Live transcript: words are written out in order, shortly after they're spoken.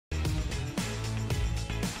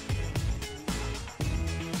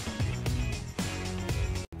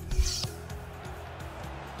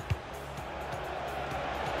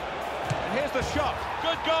Here's the shot.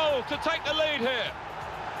 Good goal to take the lead here.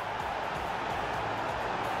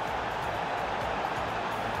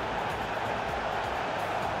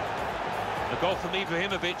 A goal from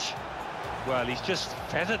Ibrahimovic. Well, he's just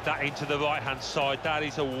feathered that into the right-hand side. That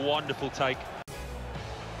is a wonderful take.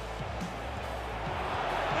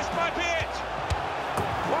 This might be it.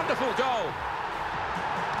 Wonderful goal.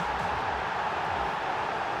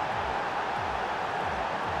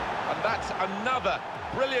 And that's another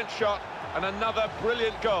brilliant shot and another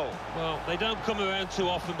brilliant goal. Well, they don't come around too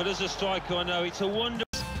often, but as a striker, I know it's a wonder.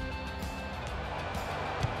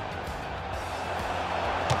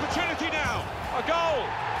 Opportunity now. A goal.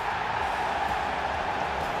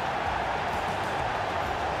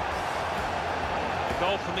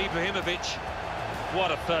 Goal from Ibrahimovic.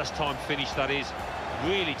 What a first-time finish that is.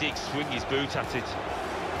 Really did swing his boot at it.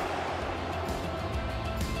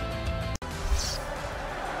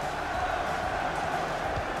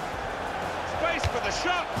 Space for the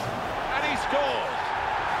shot, and he scores.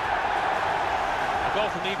 A goal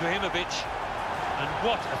from Ibrahimovic. And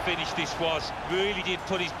what a finish this was. Really did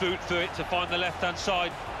put his boot through it to find the left-hand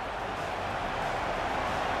side.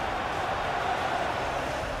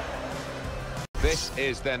 This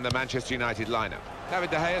is then the Manchester United lineup. David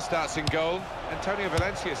De Gea starts in goal, Antonio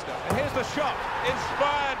Valencia starts. And here's the shot,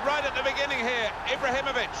 inspired right at the beginning here,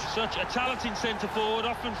 Ibrahimovic. Such a talented centre-forward,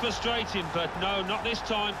 often frustrating, but no, not this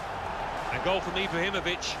time. A goal from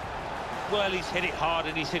Ibrahimovic. Well, he's hit it hard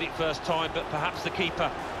and he's hit it first time, but perhaps the keeper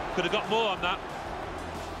could have got more on that.